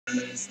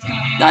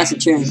That's a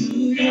tune.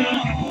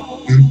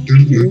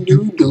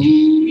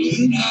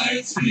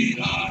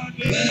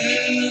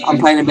 I'm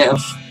playing a bit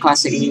of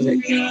classic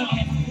music,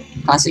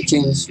 classic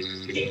tunes.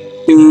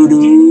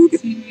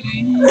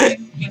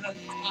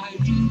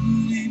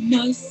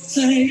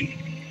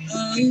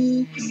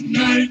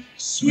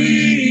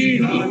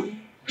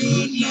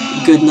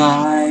 Good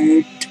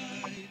night.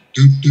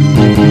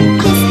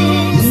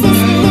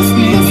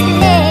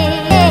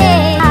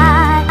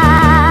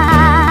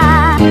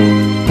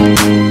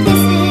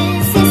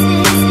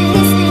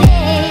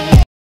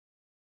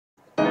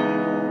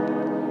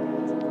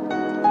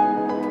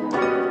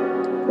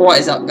 What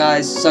is up,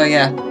 guys? So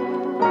yeah,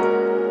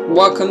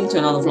 welcome to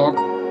another vlog.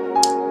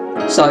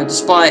 So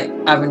despite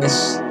having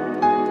this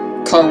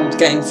cold,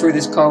 getting through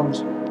this cold,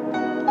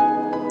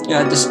 you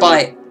know,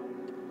 despite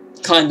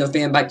kind of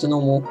being back to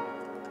normal,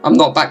 I'm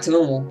not back to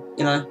normal,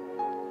 you know.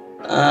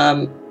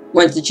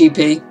 Went to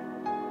GP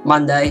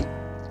Monday,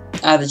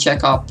 had a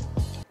checkup.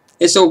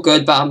 It's all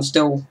good, but I'm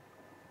still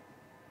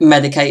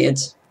medicated,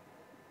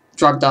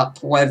 drugged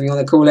up, whatever you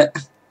want to call it.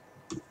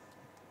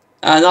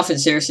 Nothing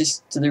serious,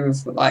 just to do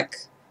with like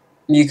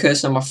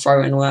mucus and my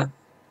throat and all that.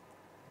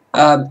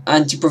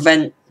 And to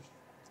prevent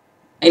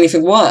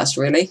anything worse,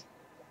 really.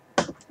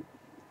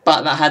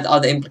 But that had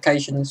other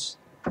implications.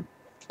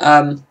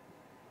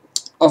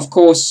 Of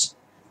course,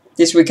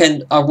 this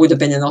weekend I would have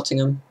been in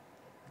Nottingham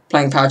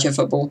playing parachair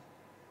football.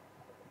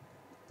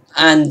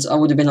 And I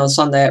would have been on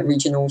Sunday at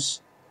regionals.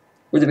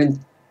 Would have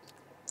been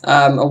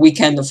a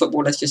weekend of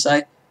football, let's just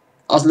say.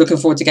 I was looking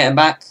forward to getting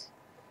back.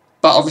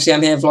 But obviously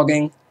I'm here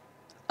vlogging.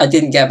 I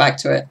didn't get back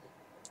to it.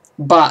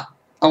 But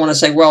I want to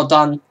say well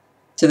done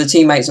to the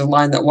teammates of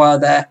mine that were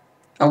there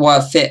and were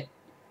fit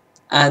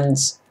and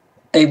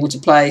able to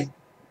play.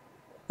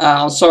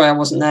 I'm sorry I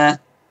wasn't there.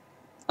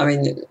 I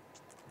mean,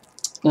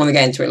 I'm going to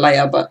get into it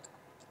later, but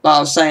like I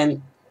was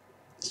saying,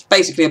 it's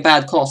basically a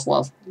bad cough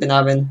what I've been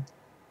having.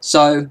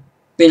 So,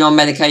 being on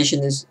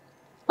medication is,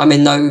 I'm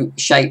in no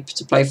shape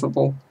to play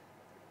football.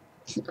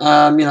 You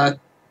know,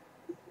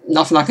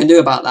 nothing I can do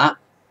about that.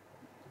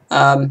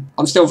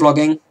 I'm still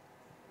vlogging.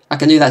 I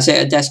can do that, sit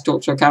at a desk,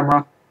 talk to a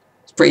camera.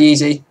 It's pretty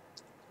easy.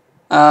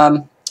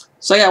 So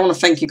yeah, I want to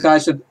thank you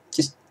guys for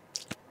just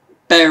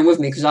bearing with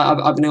me, because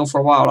I've been ill for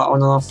a while, like on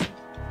and off.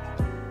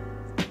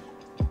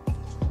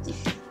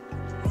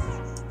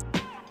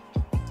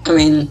 I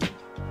mean,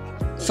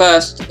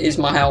 first is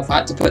my health. I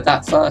had to put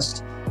that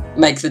first,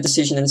 make the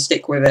decision and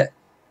stick with it.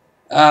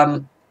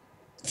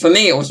 For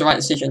me, it was the right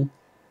decision.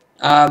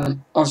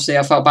 Obviously,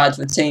 I felt bad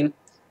for the team,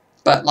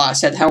 but like I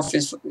said, health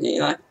is, you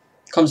know,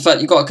 comes first.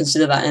 You've got to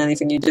consider that in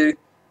anything you do,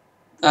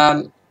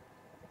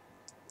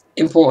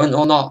 important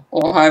or not,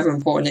 or however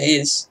important it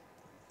is.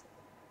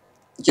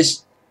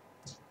 Just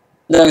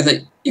know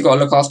that you've got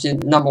to look after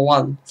number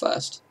one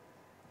first,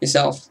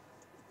 yourself.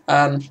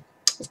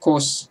 Of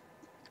course,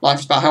 life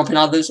is about helping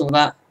others, all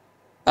that.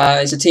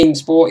 It's a team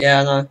sport,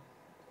 yeah, I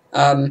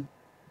know.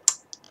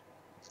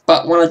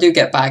 But when I do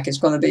get back, it's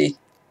gonna be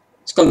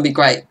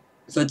great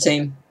for the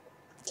team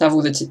to have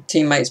all the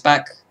teammates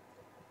back.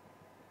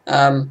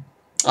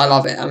 I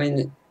love it. I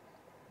mean,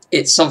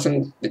 it's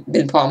something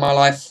been part of my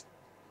life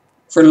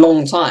for a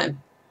long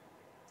time,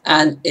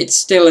 and it's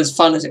still as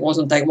fun as it was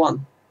on day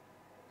one,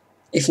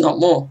 if not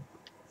more.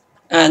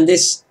 And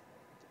this,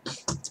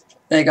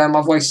 there you go,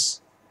 my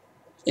voice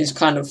is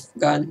kind of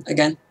going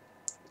again,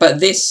 but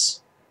this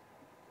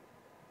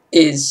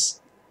is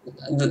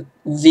the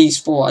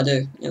sport I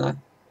do, you know.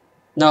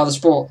 No other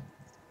sport.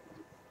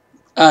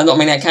 Not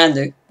many I can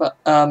do, but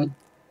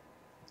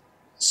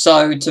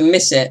so to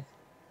miss it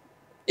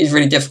is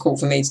really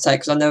difficult for me to take,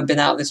 because I've never been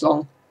out this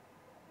long.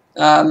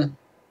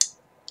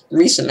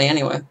 Recently,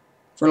 anyway,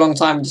 for a long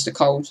time, just a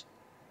cold.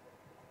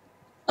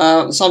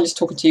 So I'm just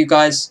talking to you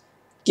guys,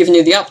 giving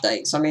you the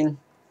updates. I mean,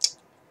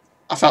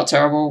 I felt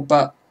terrible,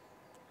 but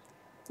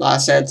like I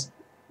said,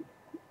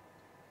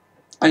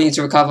 I need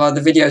to recover.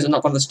 The videos are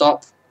not going to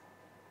stop.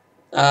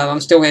 I'm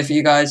still here for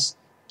you guys.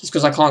 Just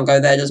because I can't go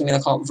there doesn't mean I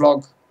can't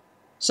vlog.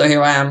 So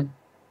here I am.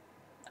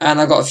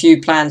 And I've got a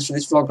few plans for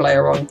this vlog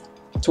later on,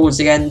 towards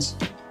the end.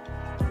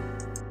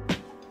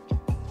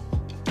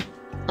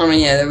 I mean,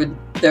 yeah,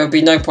 there would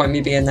be no point in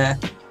me being there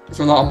if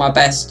I'm not on my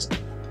best.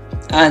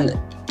 And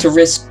to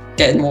risk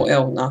getting more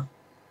ill, no.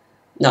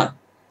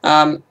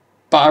 But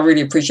I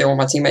really appreciate what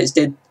my teammates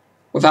did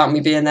without me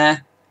being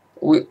there.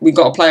 We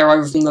got a player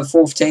over from the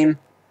 4th team,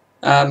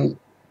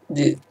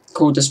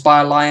 called the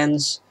Spire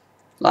Lions,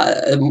 like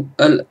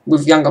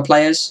with younger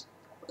players.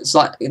 It's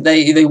like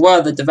they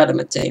were the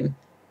development team,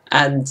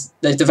 and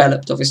they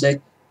developed,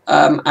 obviously.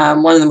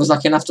 And one of them was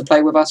lucky enough to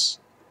play with us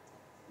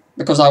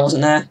because I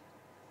wasn't there.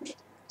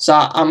 So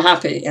I'm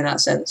happy in that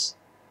sense.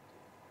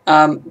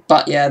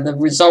 But yeah, the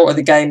result of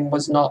the game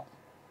was not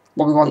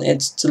what we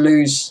wanted, to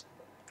lose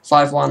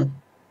 5-1.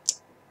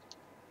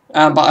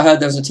 But I heard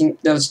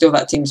there was still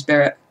that team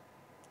spirit.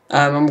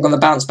 I'm going to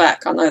bounce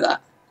back. I know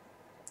that.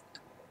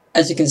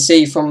 As you can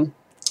see from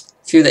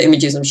a few of the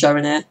images I'm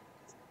showing here,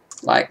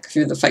 like a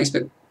few of the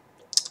Facebook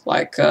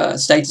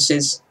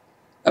statuses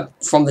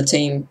from the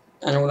team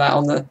and all that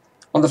on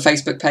the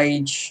Facebook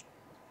page.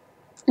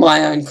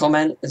 My own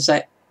comment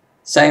and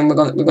saying we're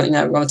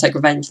gonna take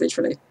revenge.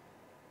 Literally,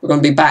 we're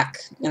gonna be back.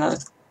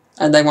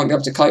 And they won't be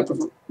able to cope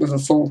with a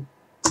full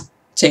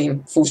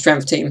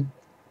strength team.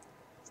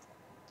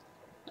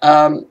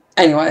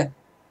 Anyway,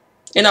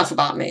 enough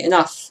about me.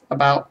 Enough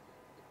about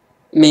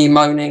me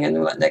moaning and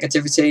all that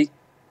negativity,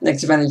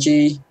 negative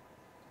energy,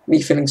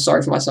 me feeling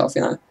sorry for myself.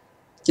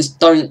 Just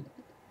don't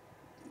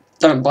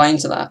buy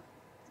into that.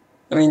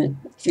 I mean,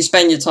 if you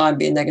spend your time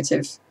being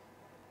negative,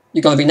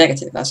 you're gonna be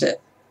negative. That's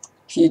it.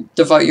 If you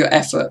devote your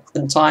effort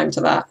and time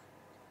to that,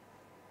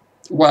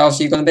 what else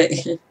are you gonna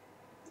be?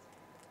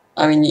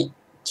 I mean,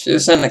 to a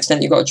certain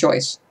extent, you've got a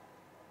choice.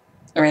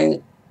 I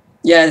mean,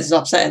 yeah, this is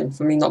upsetting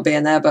for me not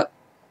being there, but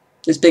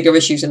there's bigger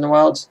issues in the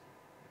world,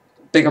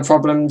 bigger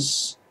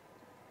problems.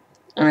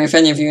 I mean, if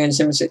any of you are in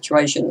similar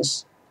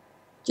situations,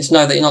 just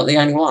know that you're not the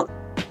only one.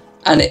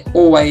 And it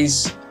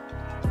always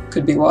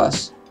could be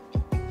worse.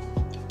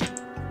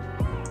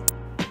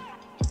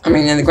 I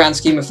mean, in the grand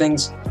scheme of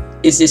things,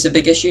 is this a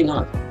big issue?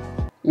 No.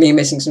 Me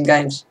missing some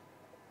games.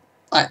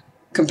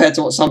 Compared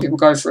to what some people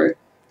go through,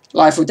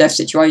 life or death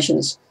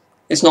situations,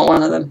 it's not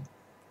one of them.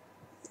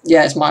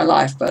 Yeah, it's my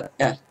life, but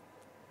yeah.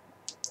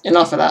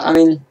 Enough of that. I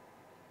mean,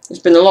 there's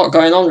been a lot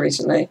going on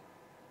recently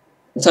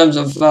in terms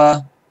of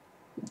the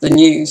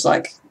news,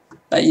 like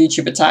that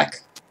YouTube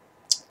attack.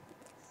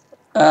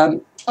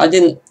 I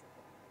didn't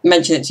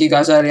mention it to you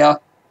guys earlier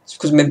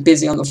because I've been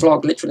busy on the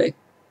vlog, literally.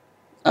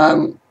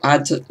 I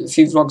had a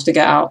few vlogs to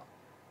get out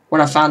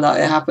when I found out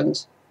it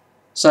happened,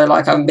 so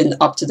like I haven't been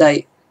up to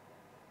date.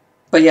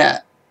 But yeah,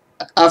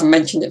 I haven't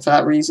mentioned it for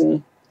that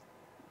reason.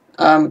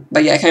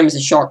 But yeah, it came as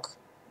a shock,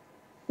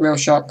 real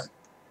shock.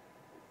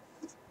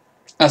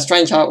 It's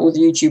strange how all the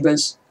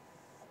YouTubers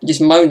are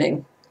just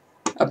moaning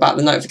about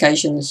the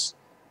notifications,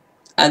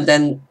 and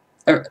then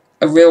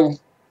a real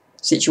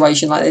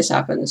situation like this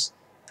happens,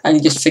 and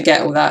you just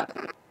forget all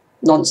that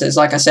nonsense.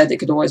 Like I said, it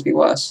could always be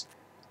worse,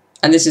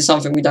 and this is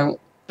something we don't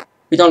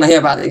hear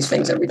about these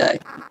things every day.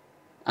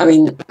 I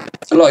mean,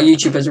 a lot of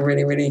YouTubers are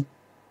really, really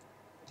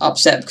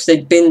upset because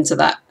they've been to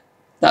that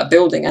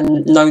building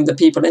and known the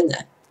people in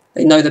there.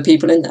 They know the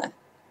people in there,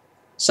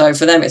 so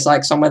for them it's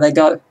like somewhere they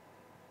go.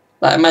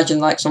 Like imagine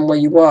like somewhere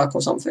you work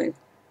or something,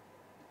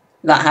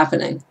 that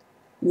happening.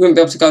 You wouldn't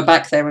be able to go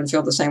back there and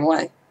feel the same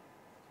way.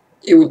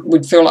 It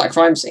would feel like a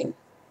crime scene.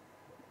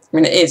 I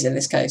mean, it is in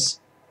this case.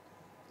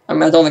 I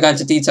mean, I don't want to go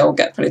into detail or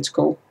get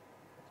political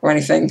or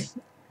anything.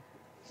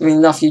 I mean,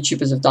 enough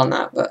YouTubers have done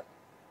that, but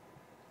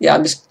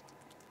yeah,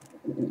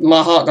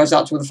 my heart goes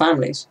out to all the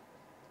families.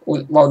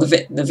 Well,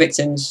 the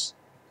victims,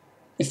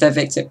 if they're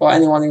victim, or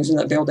anyone who's in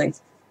that building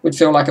would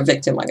feel like a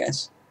victim, I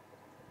guess.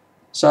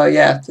 So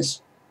yeah,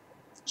 just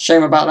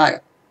shame about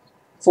that.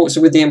 Thoughts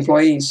are with the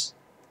employees.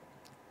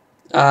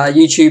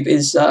 YouTube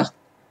is part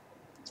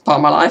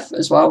of my life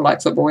as well,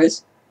 like football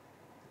is.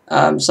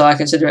 So I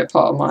consider it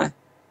part of my...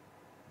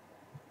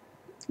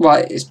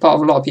 Right, it's part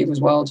of a lot of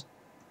people's world.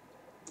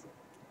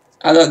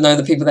 I don't know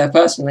the people there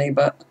personally,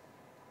 but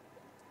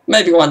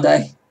maybe one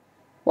day.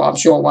 Well, I'm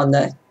sure one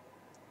day.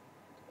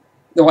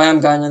 The way I'm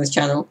going on this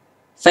channel.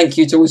 Thank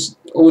you to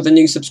all the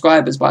new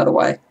subscribers, by the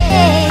way.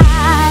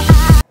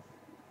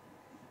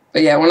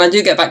 But yeah, when I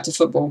do get back to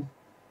football,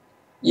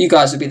 you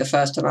guys will be the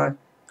first to know.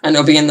 And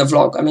it'll be in the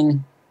vlog. I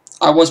mean,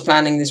 I was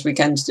planning this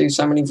weekend to do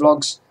so many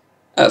vlogs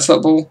at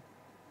football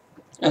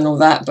and all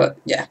that, but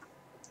yeah,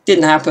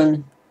 didn't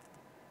happen.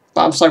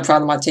 But I'm so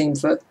proud of my team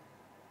for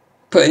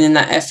putting in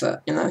that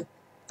effort,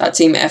 that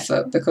team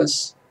effort,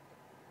 because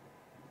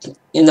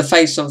in the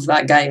face of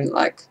that game,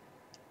 like,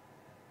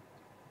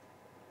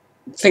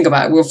 think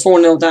about it, we were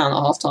 4-0 down at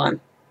half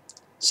time.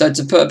 So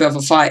to put a bit of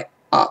a fight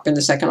up in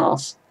the second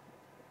half,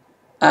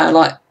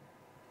 like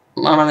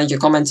my manager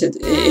commented,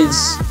 it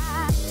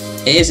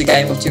is a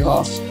game of two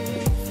halves.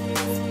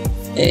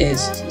 It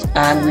is,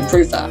 and we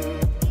proved that.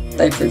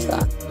 They proved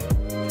that.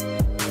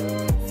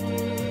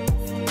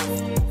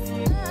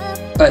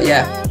 But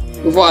yeah,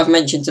 with what I've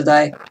mentioned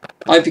today,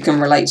 I hope you can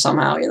relate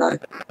somehow,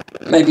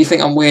 Maybe you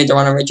think I'm weird or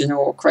unoriginal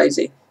or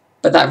crazy,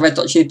 but that Red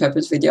Hot Chili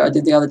Peppers video I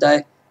did the other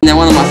day, they're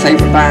one of my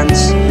favourite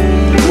bands,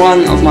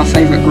 one of my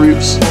favourite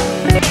groups.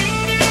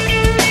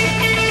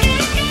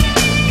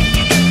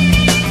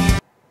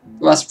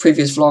 Well, that's a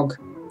previous vlog.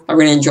 I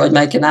really enjoyed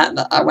making that.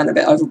 I went a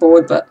bit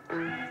overboard, but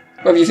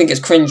whether you think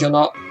it's cringe or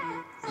not,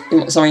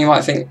 some of you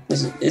might think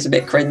this is a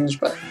bit cringe,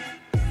 but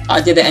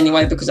I did it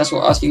anyway because that's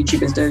what us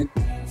YouTubers do.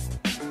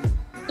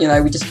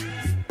 We just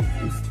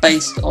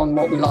based on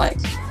what we like,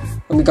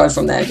 and we go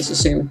from there. Just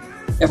assume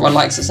everyone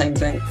likes the same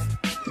thing,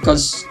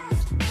 because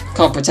you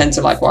can't pretend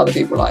to like what other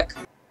people like.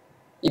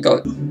 You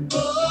go.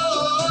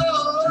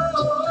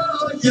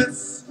 Oh,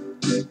 yes,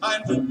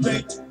 I'm the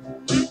great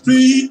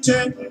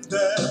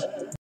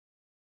pretender.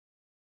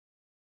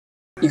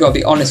 You gotta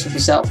be honest with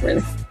yourself,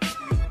 really.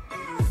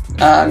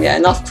 Yeah,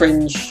 enough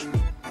cringe.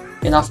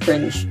 Enough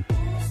cringe.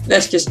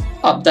 Let's just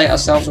update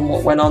ourselves on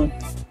what went on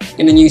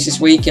in the news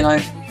this week,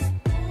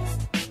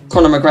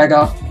 Conor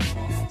McGregor,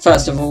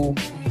 first of all.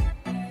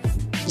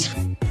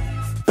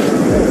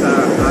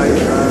 I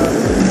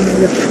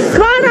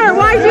Connor,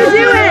 why'd you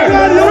do it?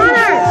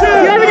 Connor,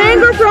 you have an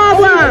anger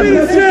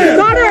problem.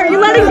 Connor,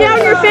 you're letting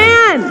down your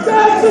fans.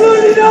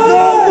 Absolutely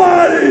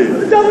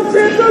nobody. Double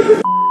champ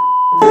doesn't.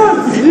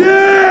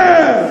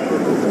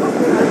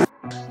 Yeah.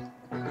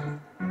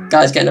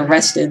 Guy's getting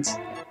arrested.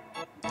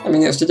 I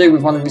mean, it was to do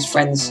with one of his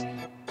friends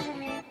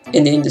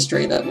in the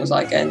industry that was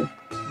like getting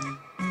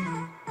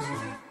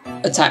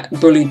attacked,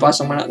 bullied by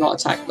someone, not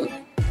attacked, but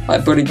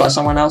like bullied by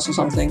someone else or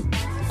something.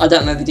 I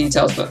don't know the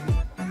details, but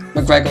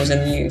McGregor was in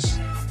the news.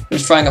 He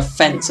was throwing a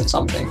fence at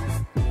something.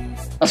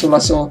 That's all I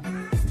saw.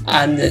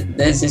 And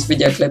there's this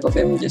video clip of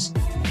him just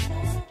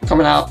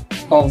coming out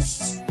of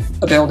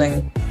a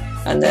building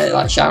and they're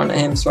like shouting at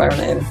him, swearing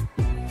at him.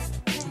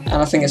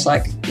 And I think it's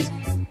like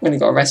when he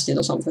got arrested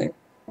or something.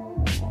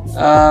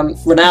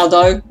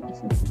 Ronaldo,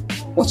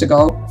 what a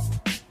goal.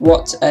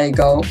 What a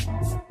goal.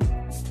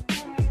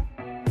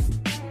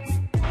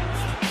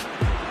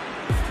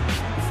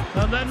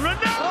 And then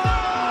Ronaldo! Oh!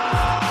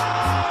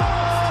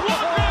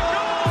 What a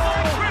goal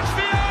by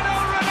Cristiano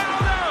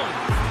Ronaldo!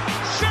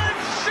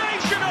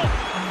 Sensational!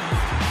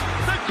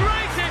 The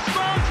greatest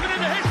marksman in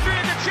the history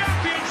of the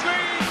Champions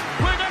League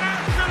with an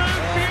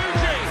absolute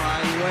beauty!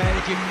 Well,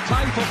 if you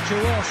type up to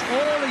us,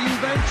 all the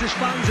Juventus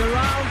fans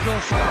around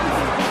us.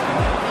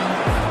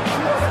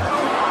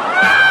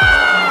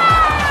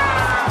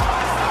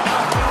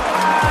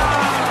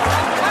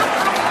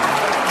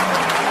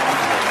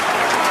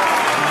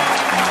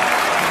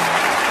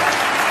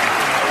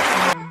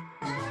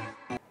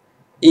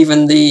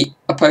 Even the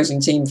opposing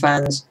team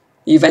fans,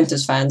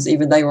 Juventus fans,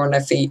 even they were on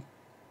their feet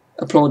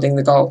applauding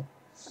the goal.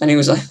 And he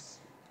was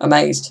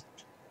amazed.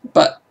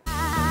 But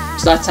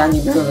Zlatan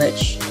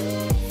Ibrahimovic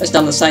has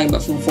done the same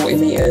but from 40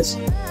 metres.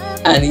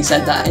 And he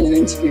said that in an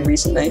interview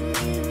recently.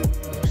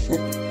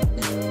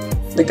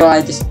 The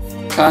guy just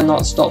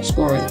cannot stop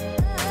scoring.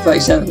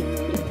 37.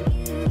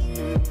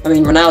 I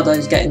mean,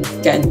 Ronaldo's getting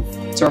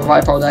to a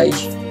ripe old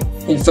age,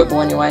 in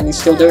football anyway, and he's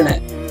still doing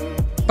it.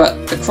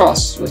 But the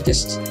cross was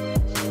just...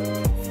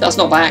 That's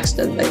not by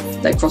accident.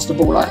 They crossed the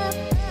ball like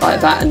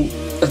that, and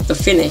the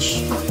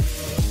finish,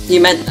 he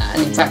meant that,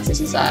 and he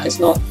practices that. It's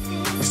not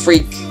a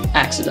freak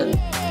accident.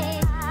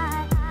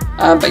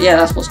 But yeah,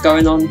 that's what's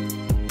going on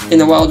in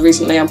the world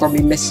recently. I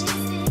probably missed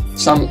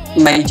some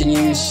major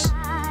news.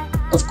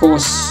 Of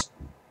course,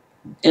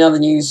 in other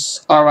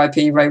news,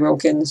 R.I.P. Ray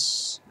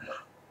Wilkins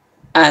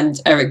and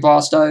Eric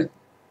Barstow,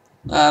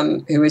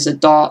 who is a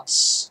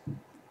darts,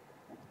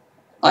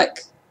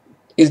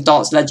 he's a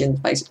darts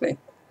legend basically.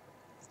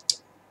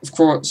 Of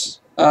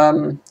course,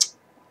 Ray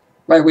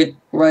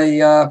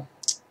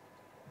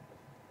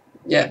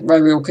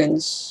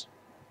Wilkins,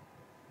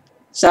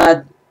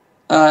 sad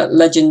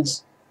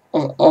legend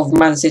of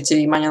Man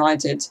City, Man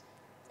United,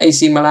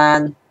 AC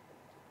Milan,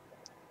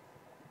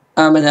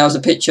 and there was a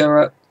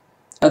picture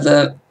of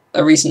a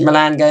recent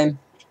Milan game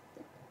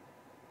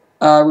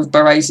with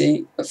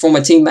Baresi, a former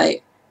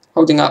teammate,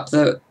 holding up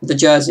the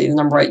jersey, the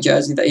number 8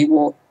 jersey that he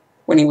wore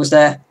when he was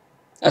there,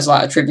 as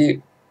like a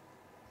tribute.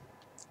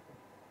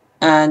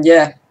 And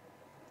yeah,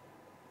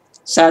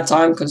 sad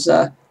time because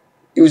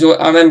he was.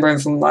 I remember him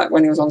from like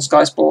when he was on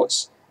Sky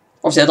Sports.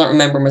 Obviously, I don't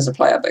remember him as a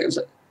player, but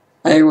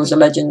he was a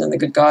legend and a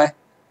good guy.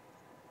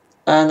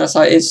 And that's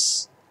how it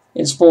is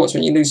in sports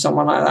when you lose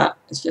someone like that.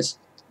 It's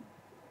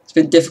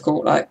been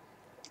difficult. Like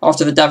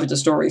after the David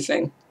Story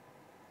thing,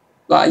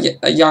 like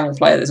a young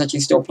player that's actually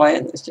still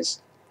playing. It's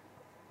just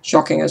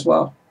shocking as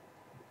well.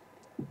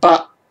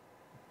 But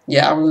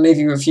yeah, I will leave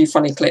you with a few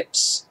funny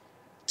clips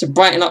to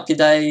brighten up your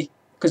day.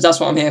 Because that's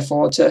what I'm here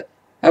for, to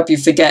help you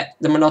forget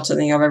the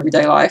monotony of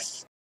everyday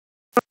life.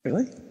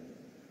 Really?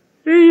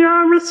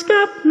 You're a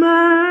scat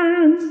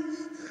man.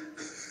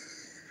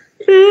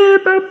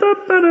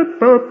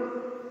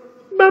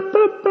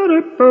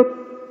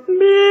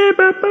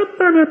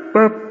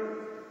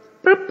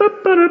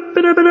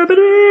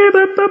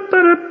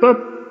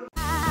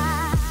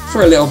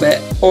 For a little bit,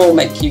 or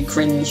make you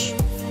cringe,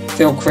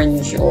 feel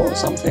cringe or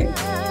something,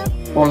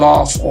 or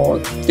laugh or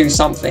do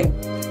something,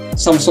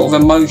 some sort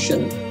of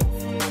emotion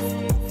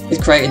is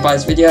created by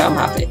this video. I'm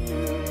happy.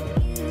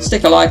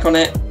 Stick a like on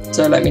it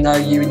to let me know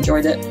you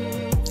enjoyed it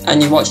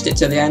and you watched it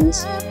to the end.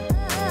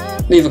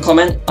 Leave a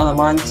comment, I don't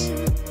mind,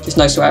 just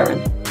no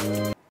swearing.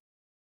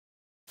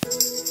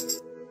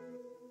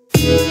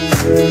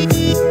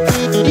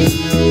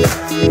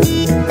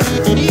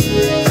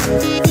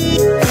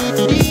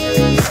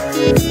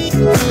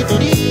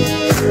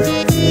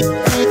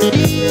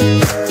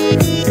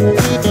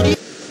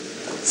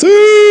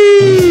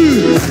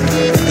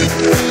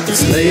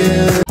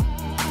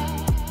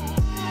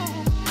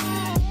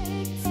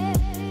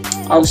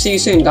 I will see you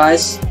soon,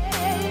 guys.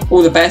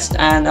 All the best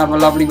and have a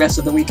lovely rest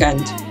of the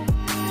weekend.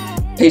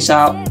 Peace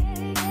out.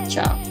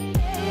 Ciao.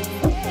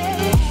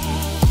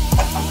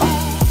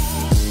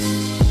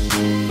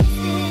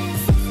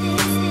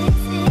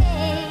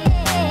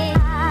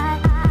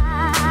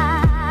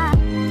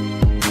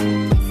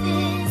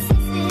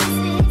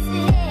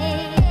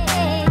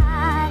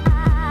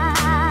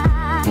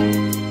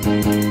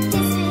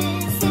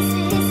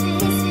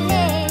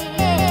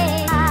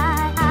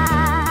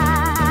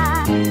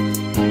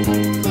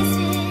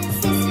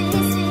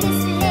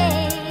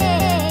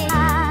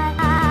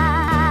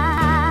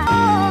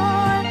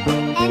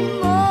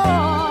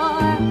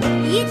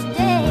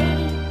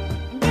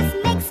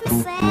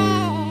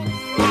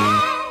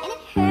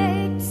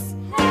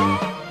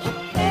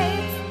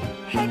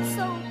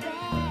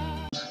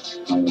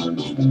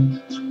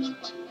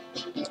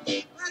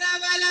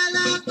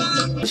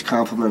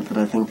 compliment that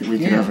I think that we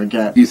could ever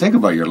get. You think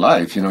about your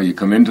life, you know, you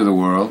come into the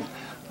world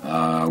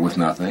with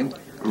nothing.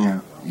 Yeah.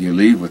 You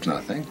leave with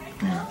nothing.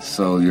 Yeah.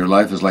 So your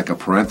life is like a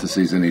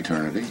parenthesis in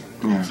eternity.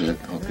 Yeah. That's it.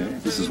 Okay.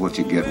 This is what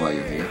you get while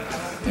you're here.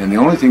 And the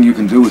only thing you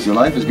can do with your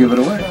life is give it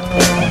away.